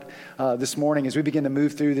this morning as we begin to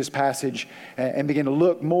move through this passage and begin to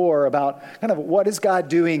look more about kind of what is God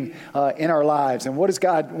doing in our lives and what does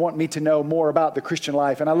God want me to know more about the Christian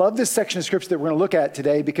life. And I love this section of scripture that we're going to look at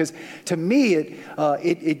today because to me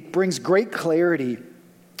it brings great clarity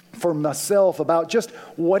for myself about just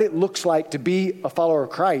what it looks like to be a follower of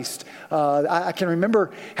Christ. I can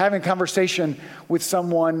remember having a conversation with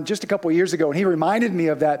someone just a couple of years ago, and he reminded me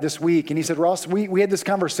of that this week. And he said, Ross, we had this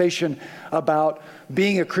conversation about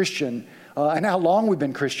being a Christian and how long we've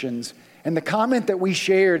been Christians. And the comment that we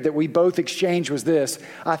shared, that we both exchanged was this: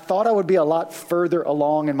 I thought I would be a lot further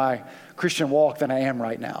along in my Christian walk than I am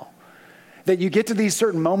right now. That you get to these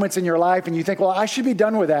certain moments in your life and you think, well, I should be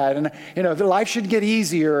done with that. And, the life should get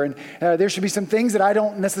easier. And there should be some things that I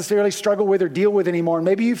don't necessarily struggle with or deal with anymore. And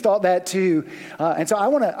maybe you've thought that too. And so I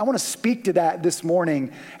want to speak to that this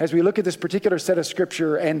morning as we look at this particular set of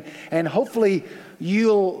scripture. And hopefully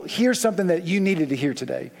you'll hear something that you needed to hear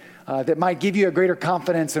today. That might give you a greater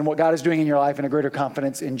confidence in what God is doing in your life and a greater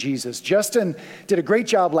confidence in Jesus. Justin did a great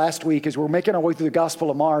job last week as we're making our way through the Gospel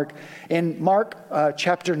of Mark. In Mark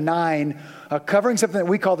chapter 9, covering something that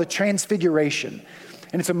we call the Transfiguration.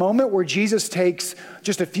 And it's a moment where Jesus takes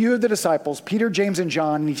just a few of the disciples, Peter, James, and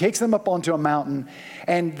John, and he takes them up onto a mountain,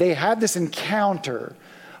 and they have this encounter.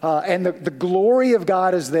 And the glory of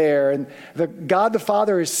God is there, and God the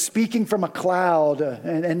Father is speaking from a cloud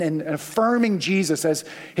and affirming Jesus as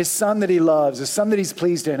his son that he loves, his son that he's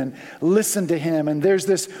pleased in, and listen to him. And there's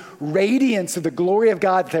this radiance of the glory of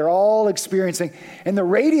God that they're all experiencing. And the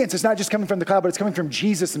radiance is not just coming from the cloud, but it's coming from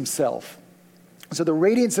Jesus himself. So the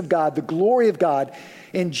radiance of God, the glory of God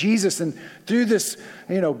in Jesus and through this,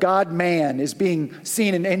 God-man is being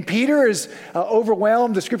seen. And Peter is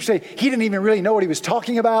overwhelmed. The scriptures say he didn't even really know what he was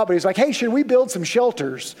talking about, but he's like, hey, should we build some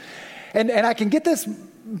shelters? And I can get this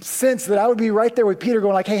sense that I would be right there with Peter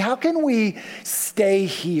going like, hey, how can we stay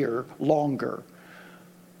here longer?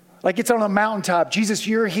 Like it's on a mountaintop. Jesus,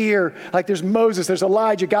 you're here. Like there's Moses, there's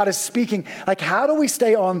Elijah, God is speaking. Like how do we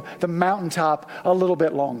stay on the mountaintop a little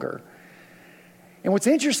bit longer? And what's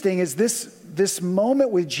interesting is this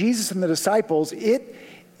moment with Jesus and the disciples,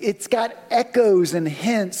 it's got echoes and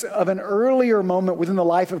hints of an earlier moment within the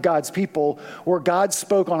life of God's people where God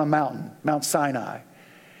spoke on a mountain, Mount Sinai.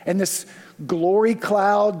 And this glory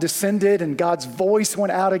cloud descended and God's voice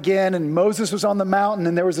went out again, and Moses was on the mountain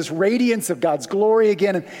and there was this radiance of God's glory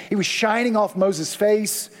again, and he was shining off Moses'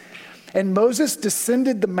 face. And Moses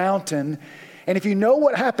descended the mountain. And if you know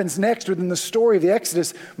what happens next within the story of the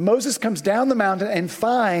Exodus, Moses comes down the mountain and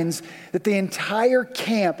finds that the entire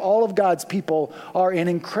camp, all of God's people, are in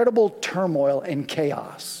incredible turmoil and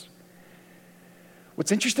chaos.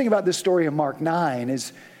 What's interesting about this story of Mark 9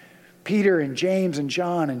 is Peter and James and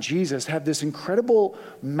John and Jesus have this incredible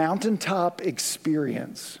mountaintop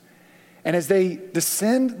experience. And as they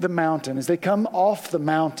descend the mountain, as they come off the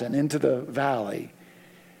mountain into the valley,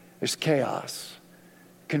 there's chaos,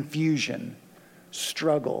 confusion,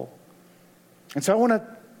 struggle. And so I want to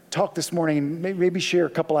talk this morning and maybe share a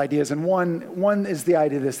couple ideas. And one is the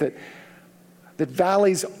idea that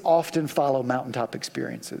valleys often follow mountaintop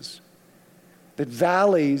experiences. That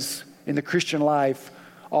valleys in the Christian life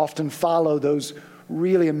often follow those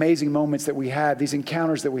really amazing moments that we have, these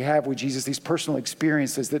encounters that we have with Jesus, these personal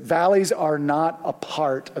experiences. That valleys are not a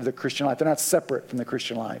part of the Christian life. They're not separate from the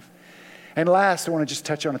Christian life. And last, I want to just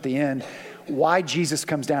touch on at the end why Jesus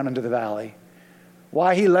comes down into the valley.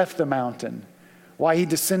 Why he left the mountain, why he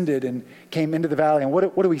descended and came into the valley, and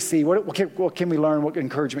what do we see? What can we learn? What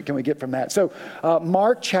encouragement can we get from that? So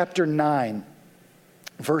Mark chapter 9,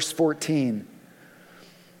 verse 14.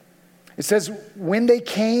 It says, when they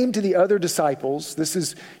came to the other disciples, this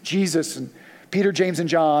is Jesus and Peter, James, and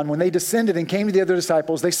John, when they descended and came to the other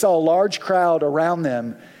disciples, they saw a large crowd around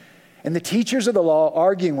them and the teachers of the law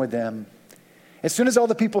arguing with them. As soon as all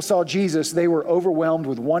the people saw Jesus, they were overwhelmed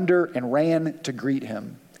with wonder and ran to greet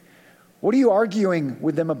him. What are you arguing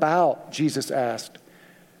with them about? Jesus asked.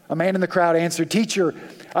 A man in the crowd answered, Teacher,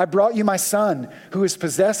 I brought you my son who is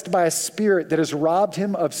possessed by a spirit that has robbed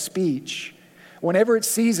him of speech. Whenever it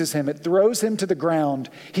seizes him, it throws him to the ground.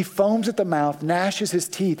 He foams at the mouth, gnashes his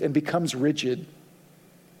teeth, and becomes rigid.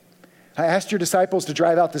 I asked your disciples to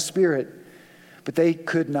drive out the spirit, but they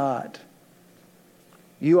could not.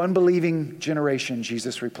 You unbelieving generation,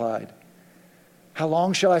 Jesus replied. How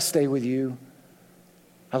long shall I stay with you?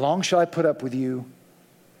 How long shall I put up with you?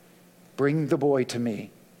 Bring the boy to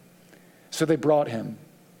me. So they brought him.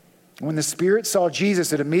 When the spirit saw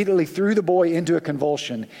Jesus, it immediately threw the boy into a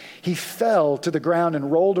convulsion. He fell to the ground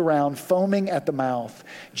and rolled around, foaming at the mouth.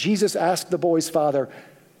 Jesus asked the boy's father,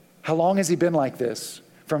 how long has he been like this?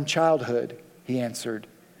 From childhood, he answered.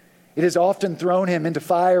 It has often thrown him into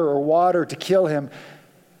fire or water to kill him.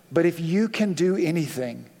 But if you can do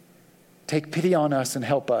anything, take pity on us and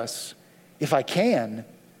help us. If I can,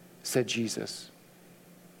 said Jesus.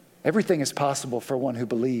 Everything is possible for one who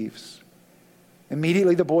believes.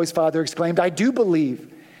 Immediately the boy's father exclaimed, I do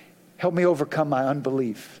believe. Help me overcome my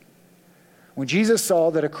unbelief. When Jesus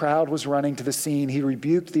saw that a crowd was running to the scene, he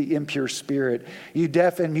rebuked the impure spirit. You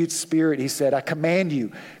deaf and mute spirit, he said, I command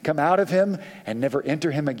you, come out of him and never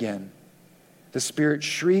enter him again. The spirit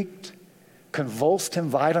shrieked, convulsed him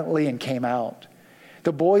violently, and came out.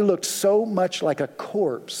 The boy looked so much like a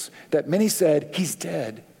corpse that many said, he's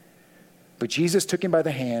dead. But Jesus took him by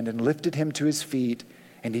the hand and lifted him to his feet,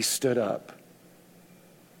 and he stood up.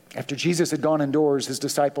 After Jesus had gone indoors, his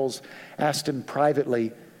disciples asked him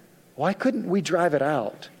privately, why couldn't we drive it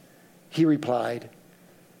out? He replied,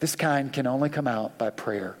 this kind can only come out by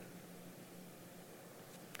prayer.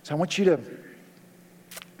 So I want you to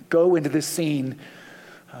go into this scene,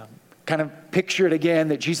 kind of picture it again,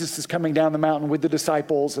 that Jesus is coming down the mountain with the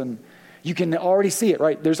disciples, and you can already see it,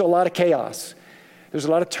 right? There's a lot of chaos. There's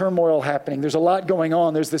a lot of turmoil happening. There's a lot going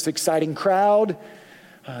on. There's this exciting crowd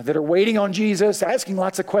that are waiting on Jesus, asking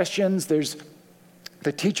lots of questions. There's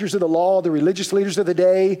the teachers of the law, the religious leaders of the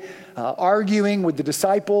day, arguing with the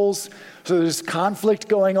disciples. So there's conflict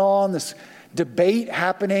going on, this debate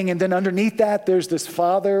happening. And then underneath that, there's this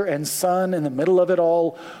father and son in the middle of it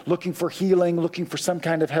all, looking for healing, looking for some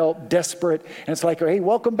kind of help, desperate. And it's like, hey,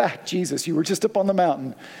 welcome back, Jesus. You were just up on the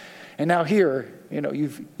mountain. And now here,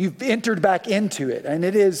 you've entered back into it. And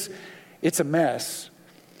it's a mess.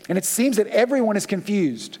 And it seems that everyone is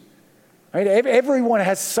confused. Right? Everyone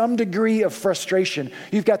has some degree of frustration.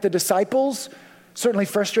 You've got the disciples, certainly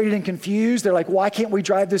frustrated and confused. They're like, why can't we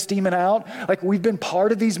drive this demon out? Like, we've been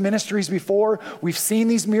part of these ministries before. We've seen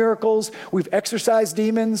these miracles. We've exorcised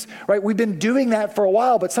demons, right? We've been doing that for a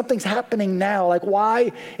while, but something's happening now. Like,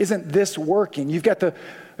 why isn't this working? You've got the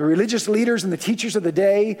religious leaders and the teachers of the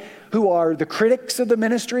day who are the critics of the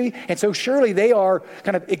ministry. And so surely they are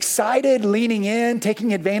kind of excited, leaning in,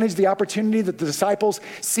 taking advantage of the opportunity that the disciples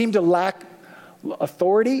seem to lack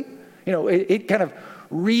authority. It kind of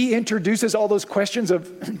reintroduces all those questions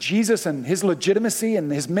of Jesus and his legitimacy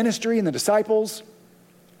and his ministry and the disciples.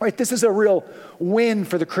 Right? This is a real win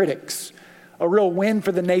for the critics, a real win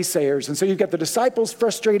for the naysayers. And so you've got the disciples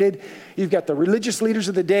frustrated. You've got the religious leaders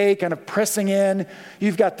of the day kind of pressing in.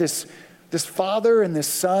 You've got this father and this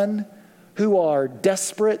son who are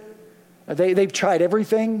desperate. They've tried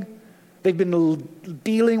everything. They've been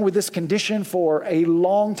dealing with this condition for a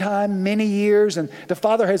long time, many years. And the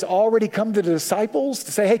father has already come to the disciples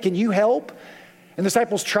to say, hey, can you help? And the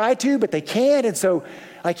disciples try to, but they can't. And so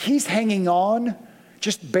he's hanging on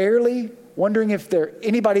just barely, wondering if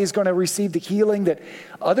anybody is going to receive the healing that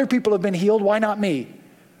other people have been healed. Why not me?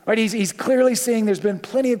 Right? He's clearly seeing there's been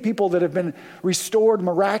plenty of people that have been restored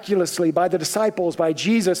miraculously by the disciples, by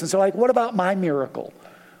Jesus. And so what about my miracle?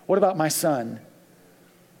 What about my son?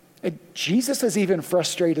 And Jesus is even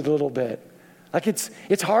frustrated a little bit.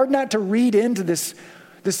 It's hard not to read into this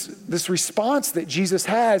response that Jesus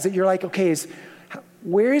has, that you're like, okay,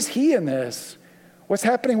 where is he in this? What's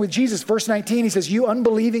happening with Jesus? Verse 19, he says, you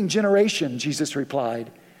unbelieving generation, Jesus replied,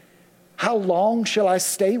 how long shall I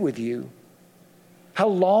stay with you? How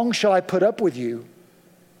long shall I put up with you?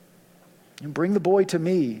 And bring the boy to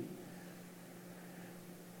me.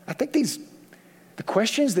 I think the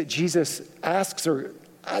questions that Jesus asks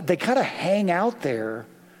they kind of hang out there.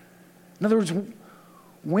 In other words,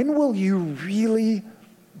 when will you really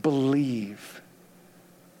believe?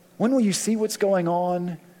 When will you see what's going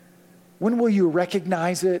on? When will you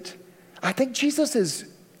recognize it? I think Jesus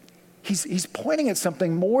he's pointing at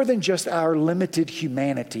something more than just our limited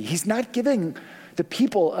humanity. He's not giving the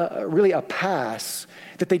people really a pass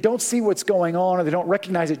that they don't see what's going on or they don't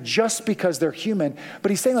recognize it just because they're human.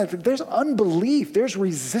 But he's saying there's unbelief, there's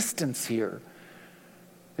resistance here.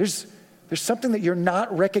 There's something that you're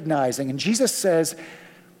not recognizing. And Jesus says,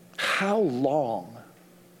 how long?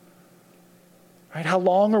 Right? How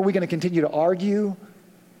long are we going to continue to argue?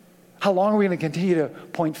 How long are we going to continue to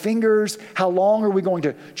point fingers? How long are we going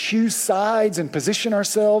to choose sides and position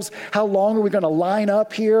ourselves? How long are we going to line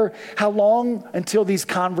up here? How long until these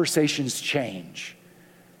conversations change?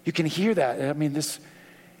 You can hear that. I mean,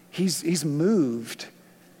 he's moved.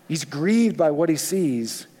 He's grieved by what he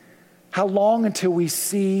sees. How long until we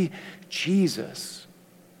see Jesus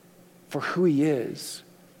for who he is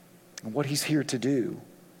and what he's here to do?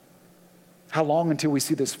 How long until we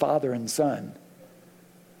see this father and son?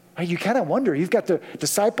 You kind of wonder. You've got the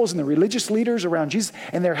disciples and the religious leaders around Jesus,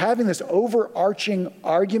 and they're having this overarching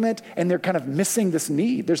argument, and they're kind of missing this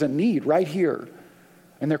need. There's a need right here.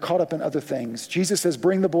 and they're caught up in other things. Jesus says,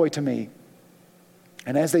 bring the boy to me.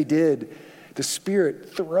 And as they did, the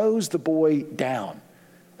Spirit throws the boy down.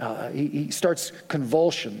 He starts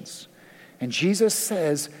convulsions. And Jesus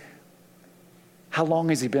says, how long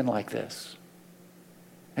has he been like this?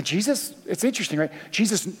 And Jesus, it's interesting, right?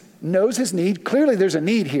 Jesus knows his need. Clearly there's a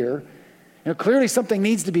need here. Clearly something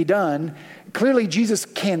needs to be done. Clearly Jesus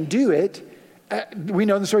can do it. We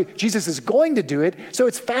know the story. Jesus is going to do it. So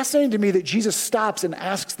it's fascinating to me that Jesus stops and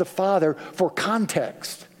asks the Father for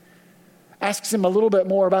context. Asks him a little bit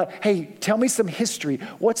more about, hey, tell me some history.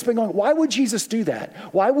 What's been going on? Why would Jesus do that?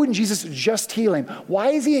 Why wouldn't Jesus just heal him?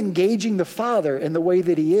 Why is he engaging the Father in the way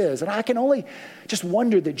that he is? And I can only just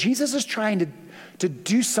wonder that Jesus is trying to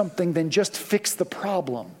do something than just fix the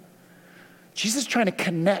problem. Jesus is trying to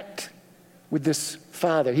connect with this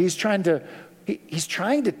Father. He's trying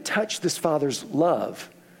to touch this Father's love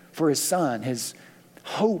for his Son, his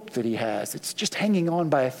hope that he has. It's just hanging on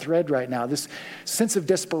by a thread right now, this sense of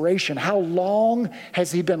desperation. How long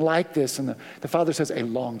has he been like this? And the Father says, a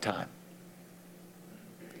long time.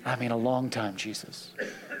 I mean, a long time, Jesus.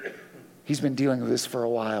 He's been dealing with this for a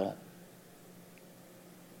while.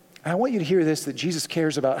 And I want you to hear this, that Jesus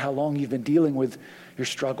cares about how long you've been dealing with your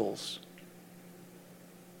struggles.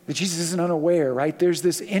 That Jesus isn't unaware, right? There's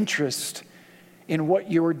this interest in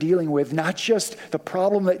what you're dealing with, not just the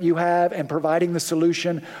problem that you have and providing the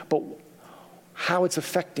solution, but how it's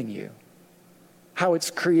affecting you, how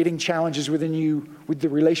it's creating challenges within you with the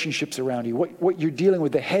relationships around you, what you're dealing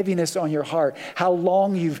with, the heaviness on your heart, how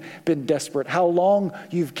long you've been desperate, how long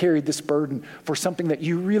you've carried this burden for something that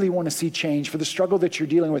you really want to see change, for the struggle that you're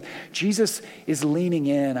dealing with. Jesus is leaning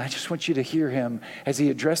in. I just want you to hear him as he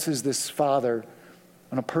addresses this Father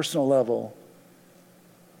on a personal level.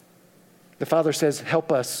 The Father says,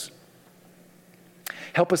 help us.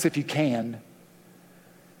 Help us if you can.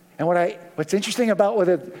 And what's interesting about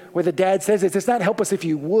what the dad says is, it's not help us if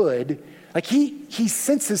you would. Like he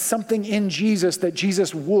senses something in Jesus that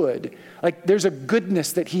Jesus would. Like there's a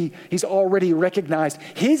goodness that he's already recognized.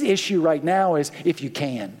 His issue right now is if you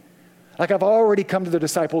can. Like I've already come to the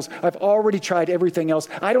disciples. I've already tried everything else.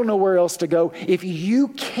 I don't know where else to go. If you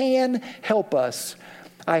can help us,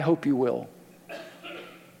 I hope you will.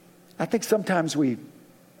 I think sometimes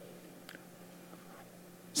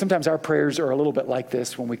our prayers are a little bit like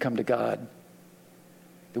this when we come to God.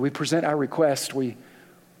 That we present our request, we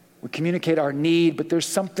communicate our need, but there's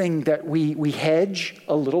something that we hedge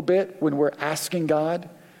a little bit when we're asking God.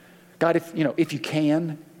 God, if you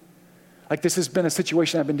can. Like this has been a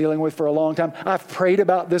situation I've been dealing with for a long time. I've prayed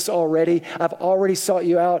about this already. I've already sought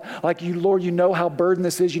you out. Like you, Lord, you know how burdened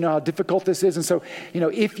this is. You know how difficult this is. And so,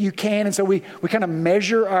 if you can. And so we kind of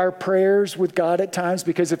measure our prayers with God at times,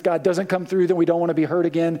 because if God doesn't come through, then we don't want to be hurt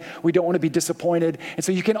again. We don't want to be disappointed. And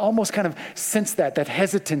so you can almost kind of sense that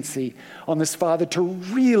hesitancy on this Father to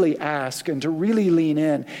really ask and to really lean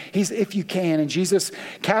in. He's if you can. And Jesus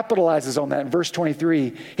capitalizes on that in verse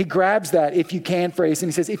 23. He grabs that if you can phrase and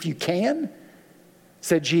he says, if you can,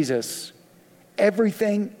 said Jesus,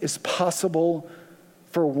 everything is possible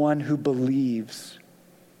for one who believes.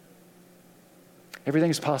 Everything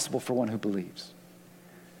is possible for one who believes.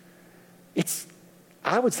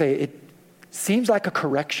 I would say it seems like a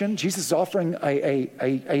correction. Jesus is offering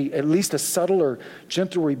at least a subtle or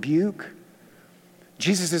gentle rebuke.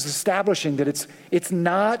 Jesus is establishing that it's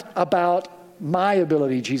not about my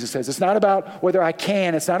ability, Jesus says. It's not about whether I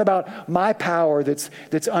can. It's not about my power that's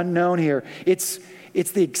unknown here. It's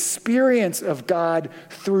the experience of God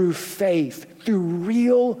through faith, through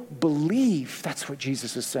real belief. That's what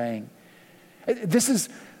Jesus is saying.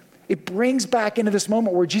 It brings back into this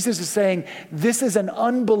moment where Jesus is saying, this is an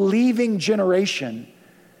unbelieving generation.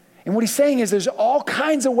 And what he's saying is there's all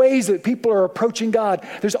kinds of ways that people are approaching God.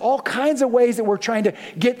 There's all kinds of ways that we're trying to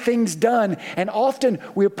get things done. And often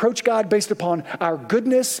we approach God based upon our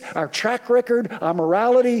goodness, our track record, our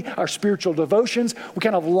morality, our spiritual devotions. We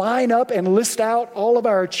kind of line up and list out all of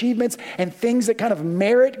our achievements and things that kind of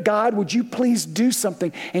merit God. Would you please do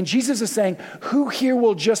something? And Jesus is saying, who here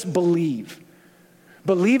will just believe?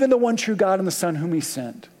 Believe in the one true God and the Son whom he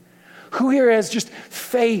sent. Who here has just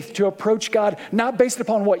faith to approach God, not based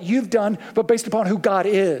upon what you've done, but based upon who God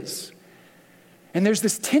is? And there's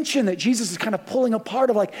this tension that Jesus is kind of pulling apart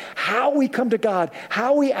of like how we come to God,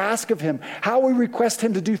 how we ask of him, how we request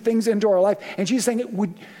him to do things into our life. And Jesus is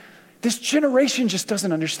saying, this generation just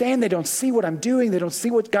doesn't understand. They don't see what I'm doing. They don't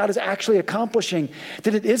see what God is actually accomplishing.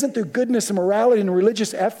 That it isn't through goodness and morality and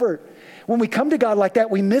religious effort. When we come to God like that,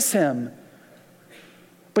 we miss him.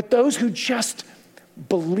 But those who just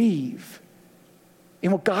believe,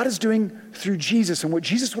 in what God is doing through Jesus and what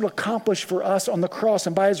Jesus will accomplish for us on the cross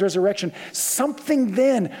and by his resurrection, something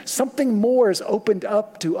more is opened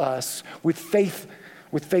up to us with faith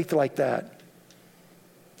like that.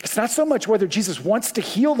 It's not so much whether Jesus wants to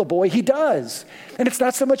heal the boy, he does. And it's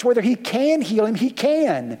not so much whether he can heal him, he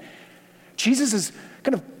can. Jesus is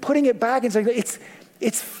kind of putting it back and saying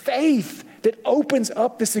it's faith that opens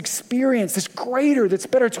up this experience, this greater, that's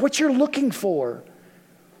better. It's what you're looking for.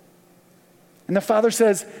 And the father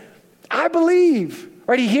says, I believe,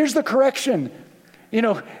 right? He hears the correction.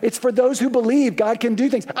 It's for those who believe God can do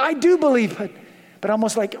things. I do believe, but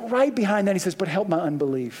almost like right behind that, he says, but help my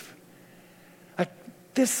unbelief. Like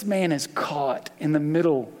this man is caught in the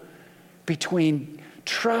middle between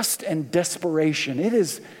trust and desperation.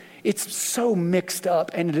 It's so mixed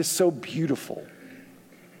up and it is so beautiful.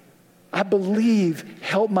 I believe,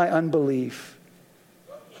 help my unbelief.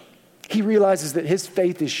 He realizes that his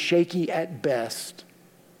faith is shaky at best.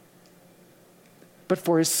 But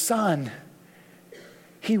for his son,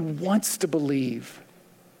 he wants to believe,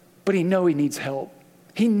 but he knows he needs help.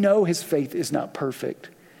 He knows his faith is not perfect.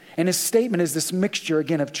 And his statement is this mixture,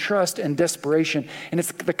 again, of trust and desperation. And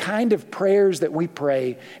it's the kind of prayers that we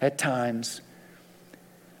pray at times.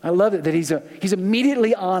 I love it that he's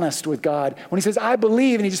immediately honest with God. When he says, I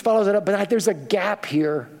believe, and he just follows it up, but there's a gap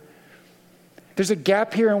here. There's a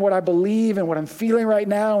gap here in what I believe and what I'm feeling right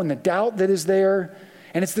now and the doubt that is there.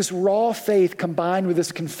 And it's this raw faith combined with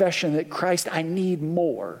this confession that Christ, I need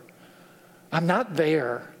more. I'm not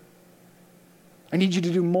there. I need you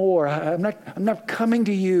to do more. I'm not coming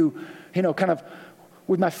to you, kind of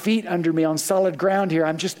with my feet under me on solid ground here.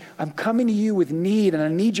 I'm coming to you with need and I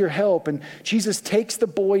need your help. And Jesus takes the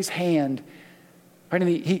boy's hand, right, and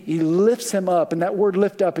he lifts him up. And that word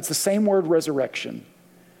lift up, it's the same word resurrection.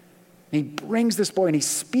 And he brings this boy and he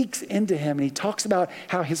speaks into him and he talks about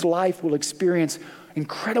how his life will experience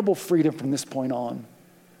incredible freedom from this point on.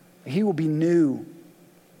 He will be new,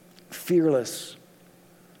 fearless.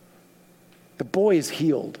 The boy is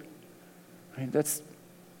healed. That's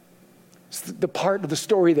the part of the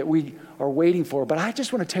story that we are waiting for. But I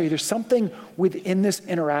just want to tell you, there's something within this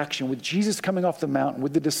interaction with Jesus coming off the mountain,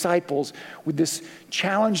 with the disciples, with this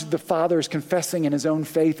challenge the Father is confessing in his own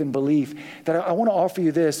faith and belief, that I want to offer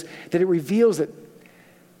you this, that it reveals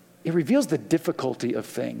the difficulty of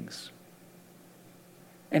things.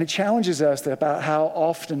 And it challenges us about how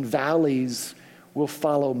often valleys will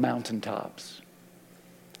follow mountaintops.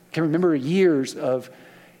 I can remember years of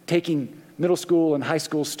taking middle school and high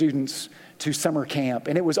school students to summer camp.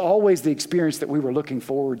 And it was always the experience that we were looking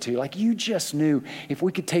forward to. Like you just knew if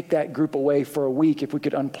we could take that group away for a week, if we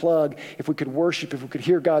could unplug, if we could worship, if we could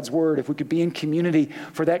hear God's word, if we could be in community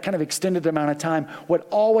for that kind of extended amount of time, what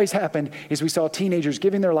always happened is we saw teenagers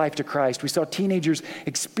giving their life to Christ. We saw teenagers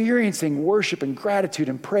experiencing worship and gratitude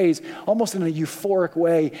and praise almost in a euphoric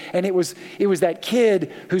way. And it was that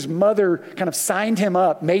kid whose mother kind of signed him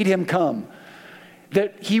up, made him come,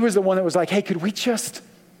 that he was the one that was like, hey, could we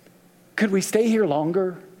stay here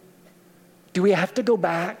longer? Do we have to go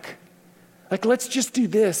back? Like, let's just do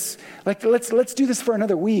this. Like, let's do this for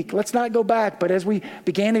another week. Let's not go back. But as we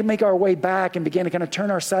began to make our way back and began to kind of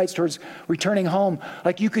turn our sights towards returning home,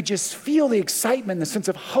 like you could just feel the excitement, the sense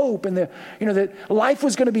of hope, and that life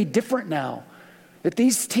was going to be different now. That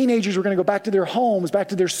these teenagers were going to go back to their homes, back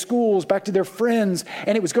to their schools, back to their friends,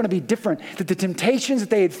 and it was going to be different. That the temptations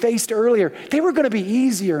that they had faced earlier, they were going to be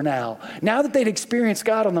easier now. Now that they'd experienced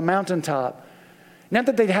God on the mountaintop, now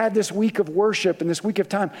that they'd had this week of worship and this week of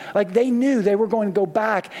time, like they knew they were going to go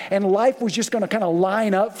back and life was just going to kind of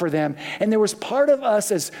line up for them. And there was part of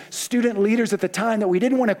us as student leaders at the time that we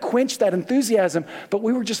didn't want to quench that enthusiasm, but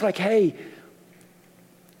we were just like, hey,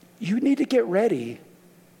 you need to get ready.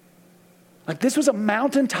 Like this was a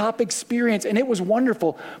mountaintop experience and it was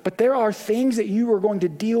wonderful, but there are things that you are going to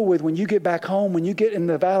deal with when you get back home, when you get in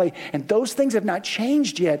the valley, and those things have not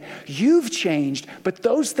changed yet. You've changed, but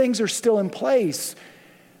those things are still in place.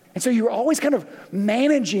 And so you're always kind of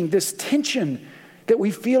managing this tension that we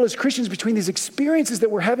feel as Christians between these experiences that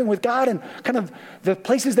we're having with God and kind of the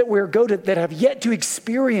places that we're go to that have yet to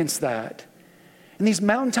experience that. And these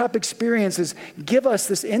mountaintop experiences give us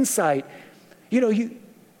this insight.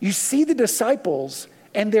 You see the disciples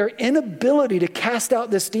and their inability to cast out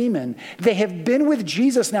this demon. They have been with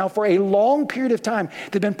Jesus now for a long period of time.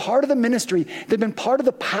 They've been part of the ministry. They've been part of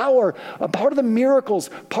the power, part of the miracles,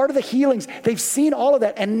 part of the healings. They've seen all of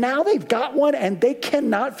that. And now they've got one and they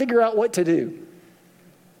cannot figure out what to do.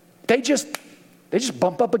 They just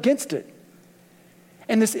bump up against it.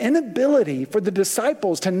 And this inability for the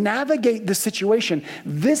disciples to navigate this situation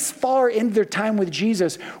this far into their time with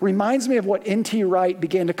Jesus reminds me of what N.T. Wright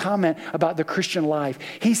began to comment about the Christian life.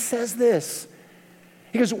 He says this.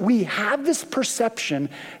 He goes, we have this perception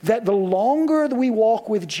that the longer that we walk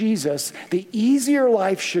with Jesus, the easier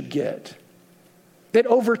life should get. That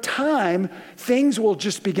over time, things will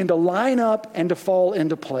just begin to line up and to fall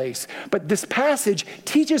into place. But this passage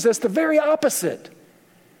teaches us the very opposite.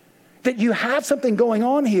 That you have something going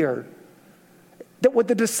on here. That what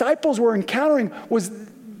the disciples were encountering was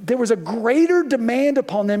there was a greater demand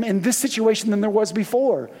upon them in this situation than there was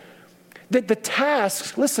before. That the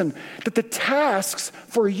tasks, listen, that the tasks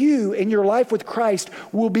for you in your life with Christ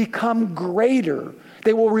will become greater.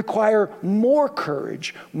 They will require more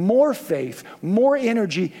courage, more faith, more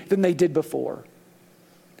energy than they did before.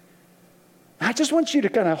 I just want you to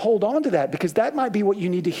kind of hold on to that, because that might be what you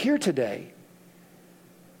need to hear today.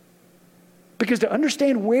 Because to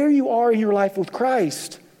understand where you are in your life with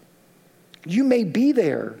Christ, you may be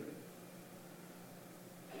there.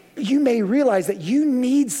 You may realize that you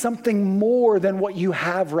need something more than what you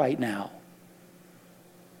have right now.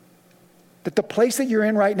 That the place that you're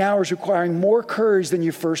in right now is requiring more courage than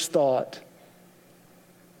you first thought.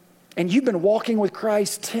 And you've been walking with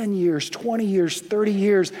Christ 10 years, 20 years, 30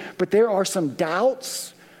 years, but there are some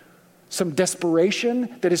doubts, some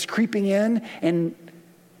desperation that is creeping in, and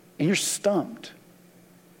you're stumped.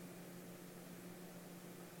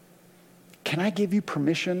 Can I give you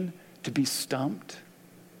permission to be stumped?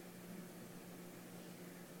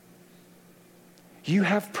 You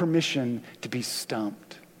have permission to be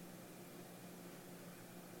stumped.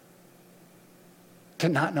 To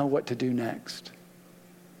not know what to do next.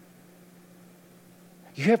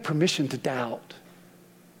 You have permission to doubt.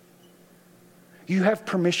 You have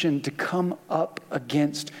permission to come up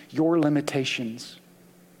against your limitations.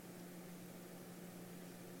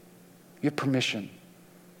 You have permission.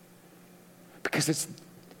 Because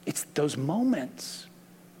it's those moments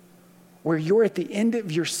where you're at the end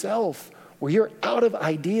of yourself, where you're out of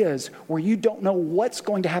ideas, where you don't know what's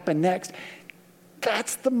going to happen next.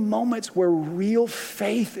 That's the moments where real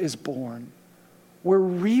faith is born, where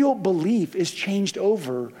real belief is changed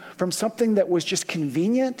over from something that was just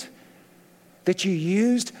convenient, that you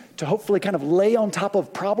used to hopefully kind of lay on top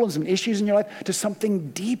of problems and issues in your life, to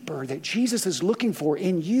something deeper that Jesus is looking for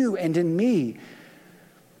in you and in me.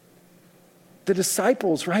 The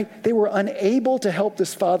disciples, right? They were unable to help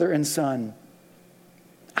this father and son.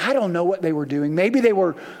 I don't know what they were doing. Maybe they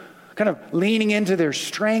were kind of leaning into their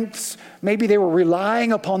strengths. Maybe they were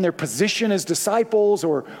relying upon their position as disciples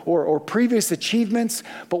or previous achievements.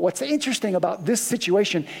 But what's interesting about this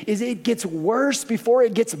situation is it gets worse before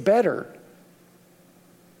it gets better.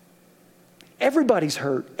 Everybody's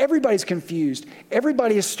hurt. Everybody's confused.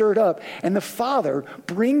 Everybody is stirred up. And the father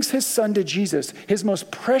brings his son to Jesus, his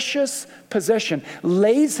most precious possession,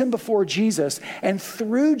 lays him before Jesus. And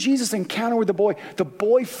through Jesus' encounter with the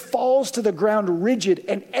boy falls to the ground rigid,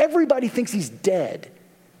 and everybody thinks he's dead.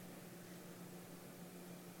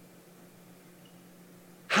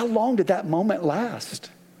 How long did that moment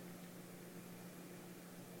last?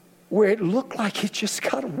 Where it looked like it just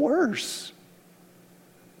got worse.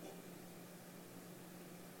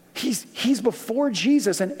 He's before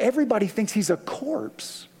Jesus, and everybody thinks he's a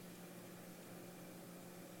corpse.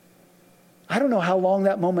 I don't know how long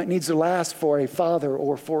that moment needs to last for a father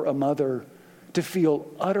or for a mother to feel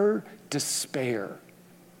utter despair,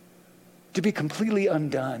 to be completely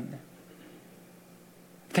undone.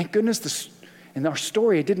 Thank goodness in our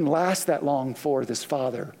story, it didn't last that long for this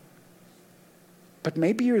father. But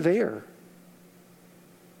maybe you're there.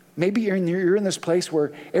 Maybe you're in this place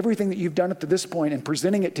where everything that you've done up to this point and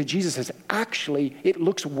presenting it to Jesus is actually, it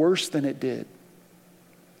looks worse than it did.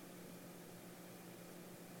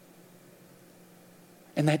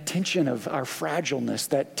 And that tension of our fragileness,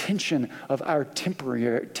 that tension of our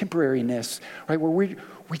temporariness, right, where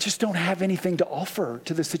we just don't have anything to offer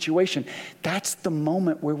to the situation. That's the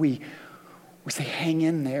moment where we say, hang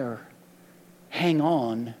in there, hang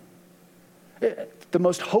on. The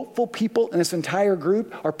most hopeful people in this entire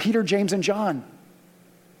group are Peter, James, and John.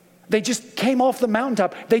 They just came off the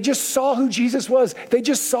mountaintop. They just saw who Jesus was. They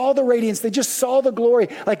just saw the radiance. They just saw the glory.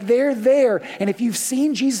 Like, they're there. And if you've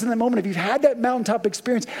seen Jesus in that moment, if you've had that mountaintop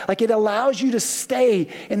experience, like, it allows you to stay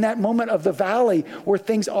in that moment of the valley where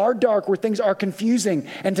things are dark, where things are confusing,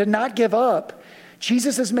 and to not give up.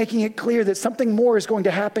 Jesus is making it clear that something more is going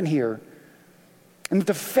to happen here. And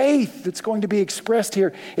the faith that's going to be expressed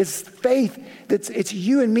here is faith it's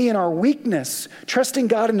you and me in our weakness, trusting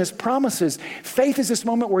God in his promises. Faith is this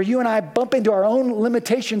moment where you and I bump into our own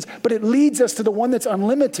limitations, but it leads us to the one that's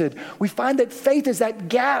unlimited. We find that faith is that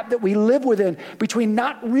gap that we live within between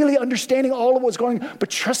not really understanding all of what's going on, but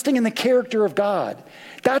trusting in the character of God.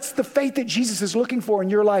 That's the faith that Jesus is looking for in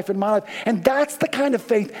your life and my life. And that's the kind of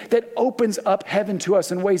faith that opens up heaven to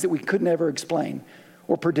us in ways that we could never explain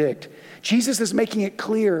or predict. Jesus is making it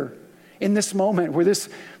clear in this moment where this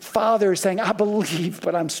father is saying, I believe,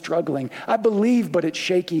 but I'm struggling. I believe, but it's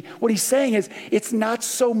shaky. What he's saying is, it's not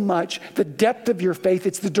so much the depth of your faith,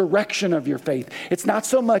 it's the direction of your faith. It's not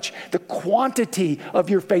so much the quantity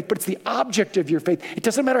of your faith, but it's the object of your faith. It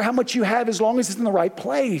doesn't matter how much you have as long as it's in the right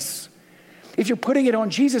place. If you're putting it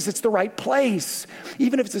on Jesus, it's the right place,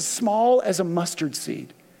 even if it's as small as a mustard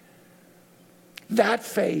seed. That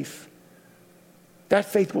faith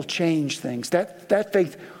will change things. That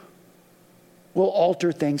faith will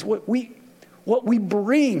alter things. What we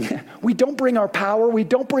bring, we don't bring our power, we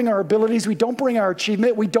don't bring our abilities, we don't bring our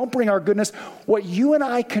achievement, we don't bring our goodness. What you and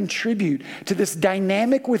I contribute to this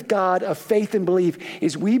dynamic with God of faith and belief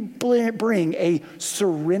is we bring a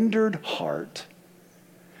surrendered heart.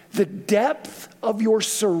 The depth of your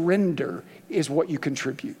surrender is what you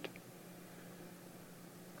contribute.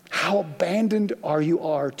 How abandoned you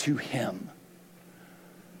are to him.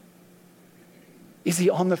 Is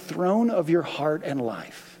he on the throne of your heart and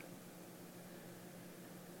life?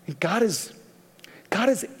 God is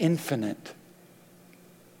infinite.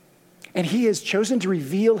 And he has chosen to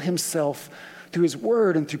reveal himself through his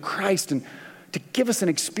word and through Christ and to give us an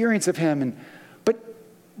experience of him,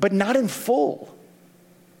 but not in full.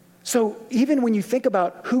 So even when you think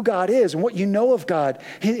about who God is and what you know of God,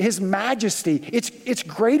 his majesty, it's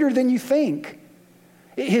greater than you think.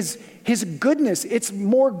 His goodness, it's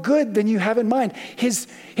more good than you have in mind. His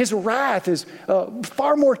wrath is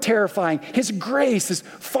far more terrifying. His grace is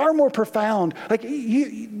far more profound. Like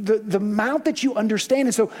the amount that you understand.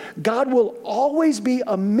 And so God will always be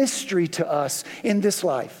a mystery to us in this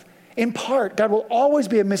life. In part, God will always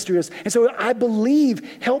be a mystery to us. And so I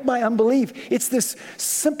believe, help my unbelief. It's this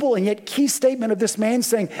simple and yet key statement of this man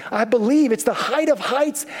saying, I believe. It's the height of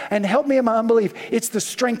heights and help me in my unbelief. It's the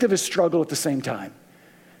strength of his struggle at the same time.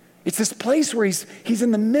 It's this place where he's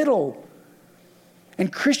in the middle.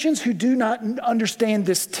 And Christians who do not understand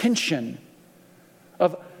this tension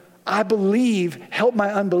of I believe, help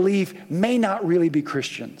my unbelief, may not really be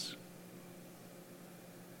Christians.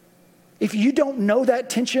 If you don't know that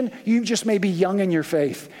tension, you just may be young in your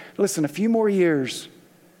faith. Listen, a few more years,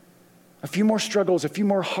 a few more struggles, a few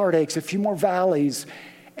more heartaches, a few more valleys,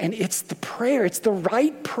 and it's the prayer, it's the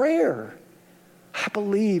right prayer. I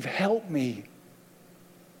believe, help me.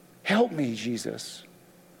 Help me, Jesus.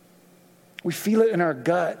 We feel it in our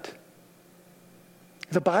gut.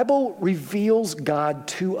 The Bible reveals God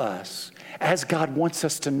to us as God wants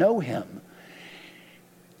us to know him.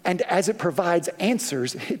 And as it provides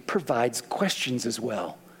answers, it provides questions as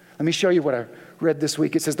well. Let me show you what I read this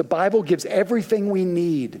week. It says, the Bible gives everything we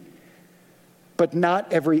need, but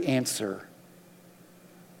not every answer.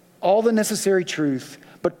 All the necessary truth,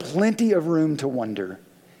 but plenty of room to wonder.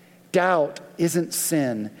 Doubt isn't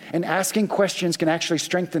sin, and asking questions can actually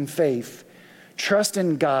strengthen faith. Trust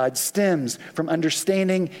in God stems from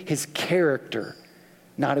understanding his character,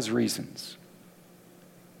 not his reasons.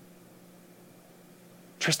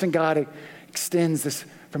 Trust in God extends this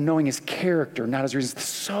from knowing his character, not his reasons. It's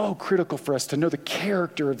so critical for us to know the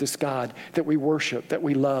character of this God that we worship, that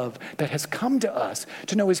we love, that has come to us,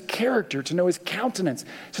 to know his character, to know his countenance,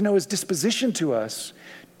 to know his disposition to us.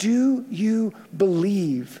 Do you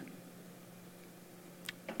believe?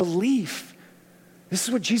 Belief. This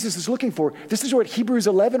is what Jesus is looking for. This is what Hebrews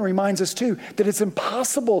 11 reminds us too, that it's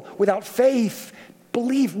impossible without faith,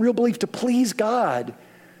 belief, real belief, to please God.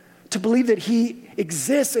 To believe that he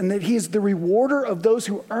exists and that he is the rewarder of those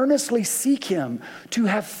who earnestly seek him, to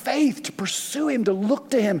have faith, to pursue him, to look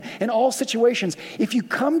to him in all situations. If you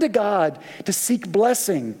come to God to seek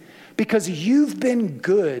blessing because you've been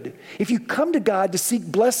good, if you come to God to seek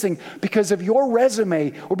blessing because of your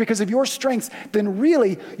resume or because of your strengths, then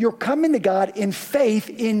really you're coming to God in faith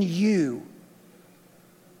in you.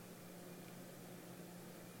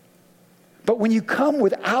 But when you come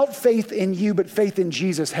without faith in you, but faith in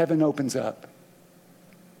Jesus, heaven opens up.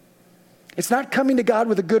 It's not coming to God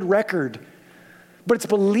with a good record, but it's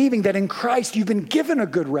believing that in Christ you've been given a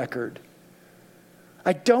good record.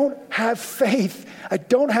 I don't have faith. I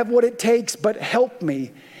don't have what it takes, but help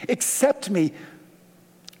me. Accept me.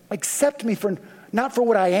 Accept me for not for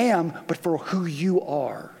what I am, but for who you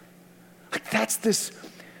are. That's this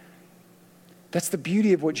That's the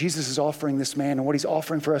beauty of what Jesus is offering this man and what he's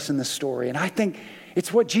offering for us in this story. And I think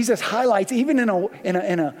it's what Jesus highlights even in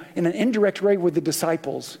an indirect way with the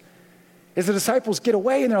disciples. As the disciples get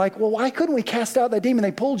away and they're like, well, why couldn't we cast out that demon?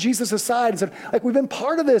 They pulled Jesus aside and said, like, we've been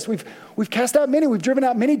part of this. We've cast out many. We've driven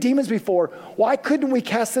out many demons before. Why couldn't we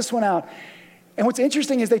cast this one out? And what's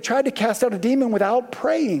interesting is they tried to cast out a demon without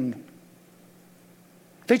praying.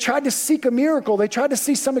 They tried to seek a miracle. They tried to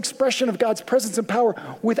see some expression of God's presence and power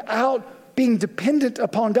without being dependent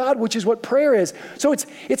upon God, which is what prayer is. So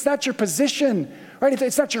it's not your position, right?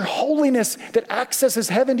 It's not your holiness that accesses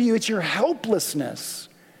heaven to you. It's your helplessness.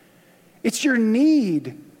 It's your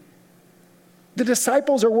need. The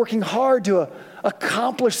disciples are working hard to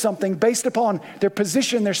accomplish something based upon their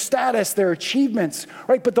position, their status, their achievements,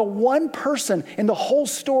 right? But the one person in the whole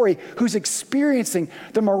story who's experiencing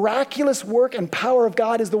the miraculous work and power of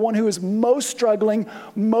God is the one who is most struggling,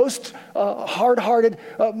 most hard-hearted,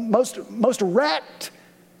 most wrecked.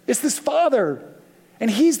 It's this father. And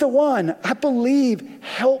he's the one, I believe,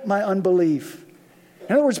 help my unbelief.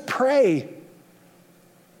 In other words, pray.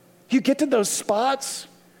 You get to those spots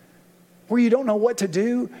where you don't know what to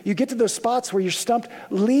do. You get to those spots where you're stumped.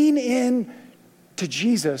 Lean in to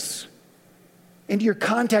Jesus, into your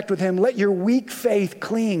contact with him. Let your weak faith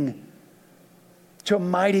cling to a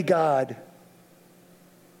mighty God.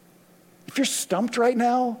 If you're stumped right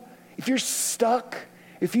now, if you're stuck,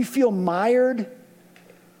 if you feel mired,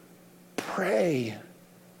 pray.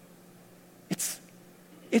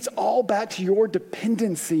 It's all back to your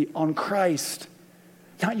dependency on Christ.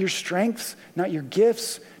 Not your strengths, not your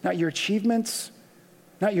gifts, not your achievements,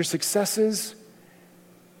 not your successes.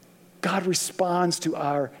 God responds to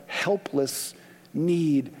our helpless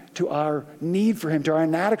need, to our need for him, to our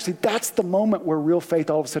inadequacy. That's the moment where real faith,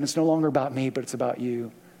 all of a sudden, it's no longer about me, but it's about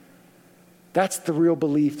you. That's the real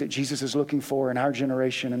belief that Jesus is looking for in our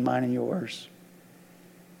generation and mine and yours.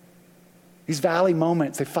 These valley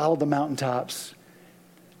moments, they follow the mountaintops.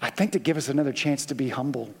 I think to give us another chance to be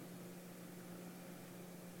humble,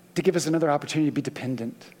 to give us another opportunity to be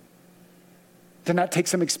dependent, to not take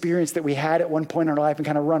some experience that we had at one point in our life and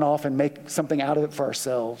kind of run off and make something out of it for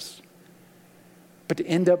ourselves, but to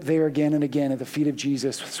end up there again and again at the feet of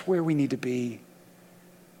Jesus. It's where we need to be.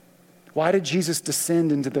 Why did Jesus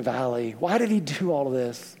descend into the valley? Why did he do all of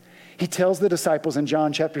this? He tells the disciples in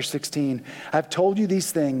John chapter 16, I've told you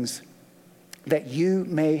these things that you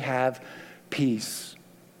may have peace.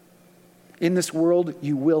 In this world,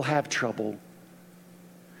 you will have trouble.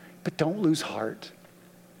 But don't lose heart.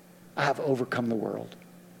 I have overcome the world.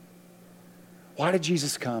 Why did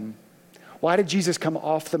Jesus come? Why did Jesus come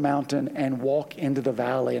off the mountain and walk into the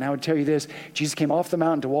valley? And I would tell you this, Jesus came off the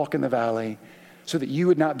mountain to walk in the valley so that you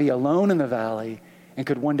would not be alone in the valley and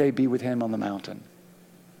could one day be with him on the mountain.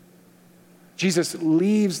 Jesus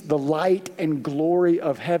leaves the light and glory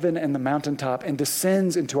of heaven and the mountaintop and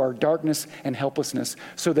descends into our darkness and helplessness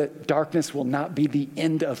so that darkness will not be the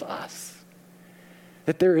end of us.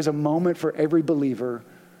 That there is a moment for every believer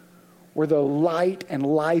where the light and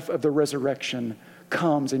life of the resurrection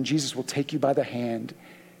comes and Jesus will take you by the hand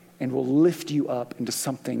and will lift you up into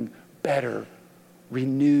something better,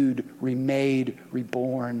 renewed, remade,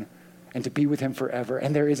 reborn, and to be with him forever.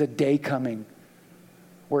 And there is a day coming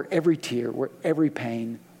where every tear, where every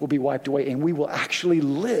pain will be wiped away and we will actually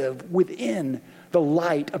live within the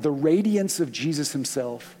light of the radiance of Jesus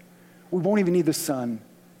himself. We won't even need the sun.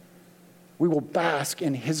 We will bask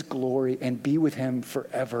in his glory and be with him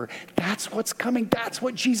forever. That's what's coming. That's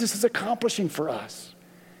what Jesus is accomplishing for us.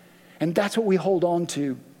 And that's what we hold on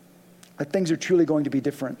to, that things are truly going to be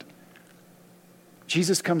different.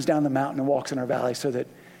 Jesus comes down the mountain and walks in our valley so that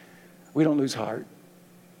we don't lose heart,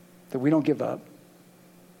 that we don't give up,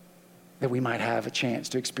 that we might have a chance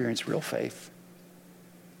to experience real faith.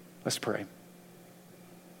 Let's pray.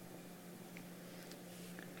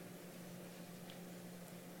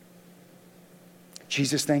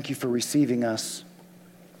 Jesus, thank you for receiving us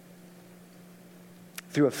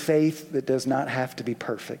through a faith that does not have to be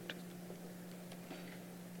perfect.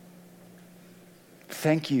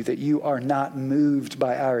 Thank you that you are not moved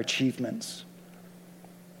by our achievements,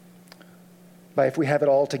 by if we have it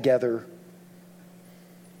all together,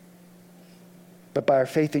 but by our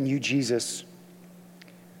faith in you, Jesus,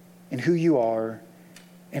 in who you are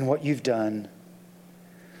and what you've done.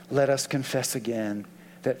 Let us confess again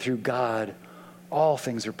that through God, all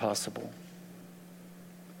things are possible.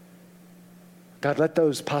 God, let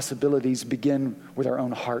those possibilities begin with our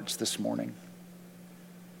own hearts this morning.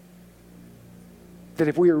 That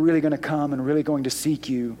if we are really going to come and really going to seek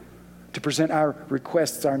you, to present our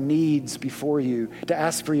requests, our needs before you, to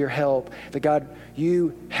ask for your help, that God,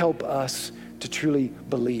 you help us to truly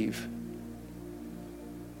believe.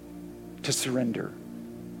 to surrender,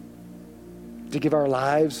 to give our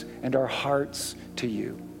lives and our hearts to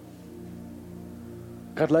you.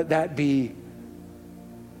 God, let that be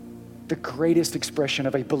the greatest expression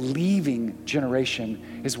of a believing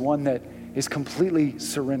generation, is one that is completely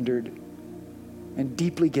surrendered and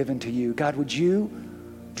deeply given to you. God, would you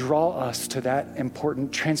draw us to that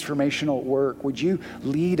important transformational work? Would you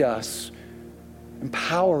lead us,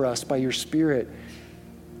 empower us by your Spirit?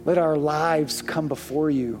 Let our lives come before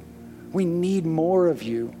you. We need more of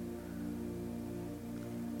you.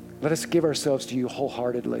 Let us give ourselves to you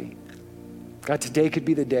wholeheartedly. God, today could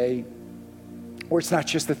be the day where it's not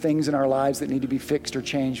just the things in our lives that need to be fixed or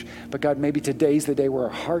changed, but God, maybe today's the day where our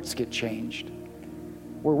hearts get changed,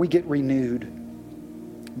 where we get renewed,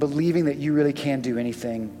 believing that you really can do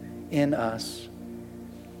anything in us.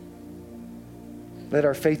 Let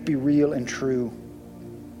our faith be real and true,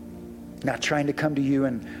 not trying to come to you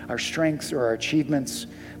in our strengths or our achievements,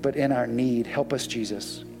 but in our need. Help us,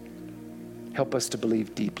 Jesus. Help us to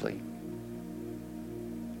believe deeply.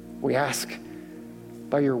 We ask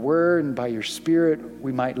by your word and by your Spirit,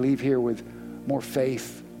 we might leave here with more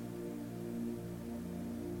faith,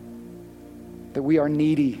 that we are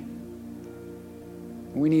needy.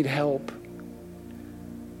 We need help.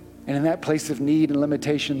 And in that place of need and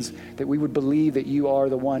limitations, that we would believe that you are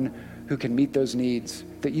the one who can meet those needs,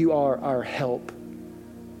 that you are our help,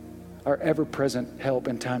 our ever-present help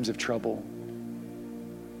in times of trouble.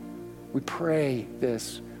 We pray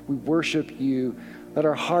this. We worship you. Let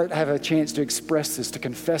our heart have a chance to express this, to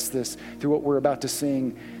confess this through what we're about to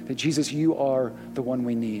sing, that Jesus, you are the one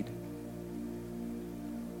we need.